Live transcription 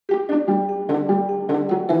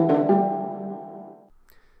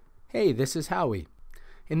Hey, this is Howie.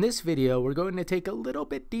 In this video, we're going to take a little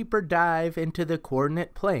bit deeper dive into the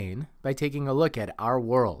coordinate plane by taking a look at our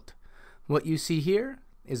world. What you see here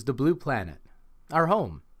is the blue planet, our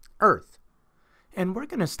home, Earth. And we're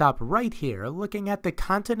going to stop right here looking at the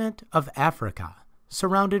continent of Africa,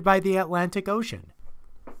 surrounded by the Atlantic Ocean.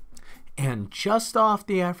 And just off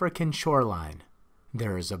the African shoreline,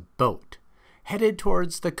 there is a boat headed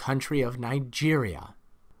towards the country of Nigeria.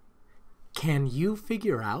 Can you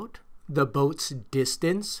figure out the boat's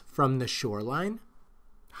distance from the shoreline?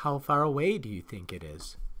 How far away do you think it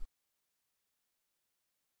is?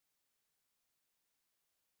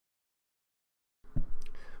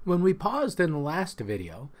 When we paused in the last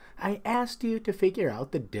video, I asked you to figure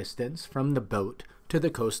out the distance from the boat to the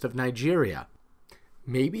coast of Nigeria.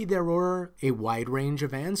 Maybe there were a wide range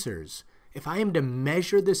of answers. If I am to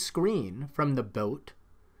measure the screen from the boat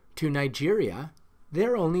to Nigeria,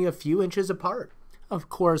 they're only a few inches apart. Of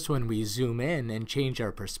course, when we zoom in and change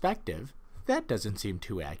our perspective, that doesn't seem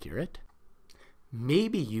too accurate.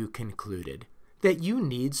 Maybe you concluded that you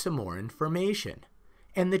need some more information.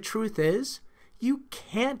 And the truth is, you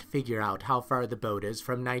can't figure out how far the boat is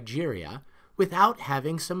from Nigeria without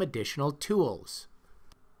having some additional tools.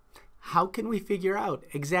 How can we figure out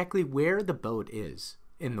exactly where the boat is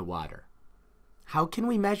in the water? How can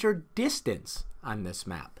we measure distance on this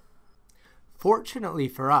map? Fortunately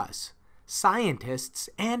for us, scientists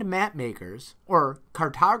and map makers, or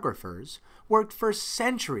cartographers, worked for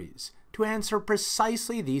centuries to answer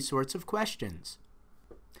precisely these sorts of questions.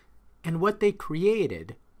 And what they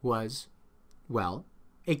created was, well,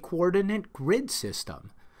 a coordinate grid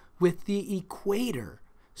system with the equator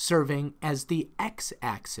serving as the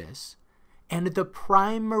x-axis and the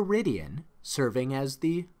prime meridian serving as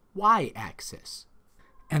the y-axis.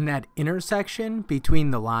 And that intersection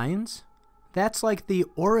between the lines, that's like the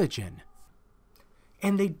origin.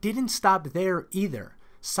 And they didn't stop there either.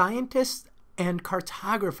 Scientists and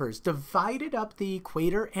cartographers divided up the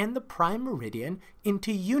equator and the prime meridian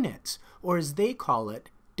into units, or as they call it,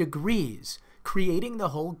 degrees, creating the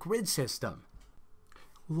whole grid system.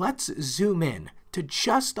 Let's zoom in to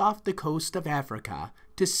just off the coast of Africa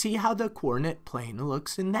to see how the coordinate plane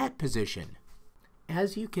looks in that position.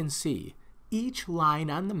 As you can see, each line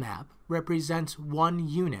on the map represents one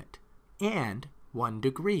unit and 1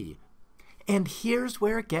 degree. And here's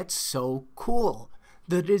where it gets so cool.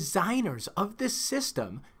 The designers of this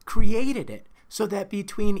system created it so that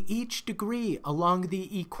between each degree along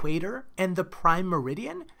the equator and the prime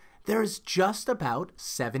meridian, there's just about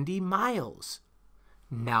 70 miles.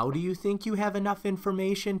 Now do you think you have enough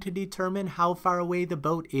information to determine how far away the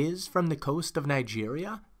boat is from the coast of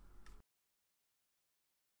Nigeria?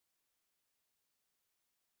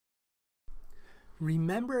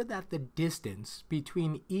 Remember that the distance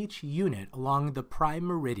between each unit along the prime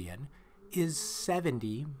meridian is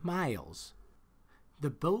 70 miles.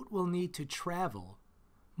 The boat will need to travel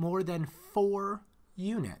more than 4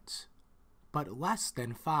 units, but less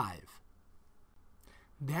than 5.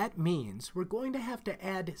 That means we're going to have to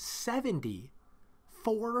add 70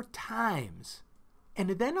 4 times,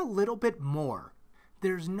 and then a little bit more.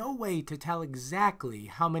 There's no way to tell exactly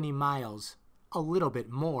how many miles a little bit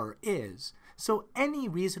more is, so any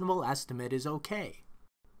reasonable estimate is okay.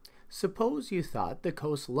 Suppose you thought the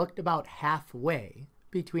coast looked about halfway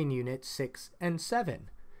between units 6 and 7.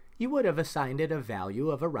 You would have assigned it a value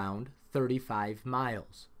of around 35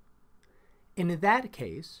 miles. In that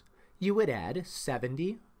case, you would add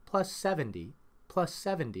 70 plus 70 plus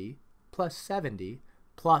 70 plus 70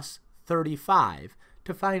 plus 35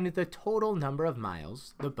 to find the total number of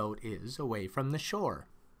miles the boat is away from the shore.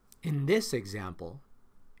 In this example,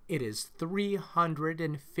 it is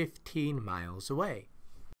 315 miles away.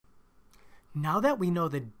 Now that we know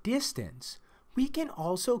the distance, we can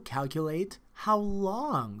also calculate how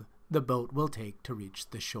long the boat will take to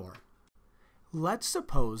reach the shore. Let's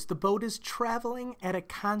suppose the boat is traveling at a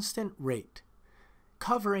constant rate,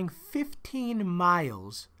 covering 15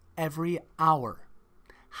 miles every hour.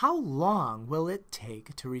 How long will it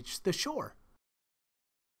take to reach the shore?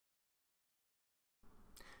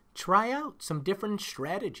 Try out some different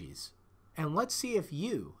strategies, and let's see if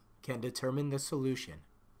you can determine the solution.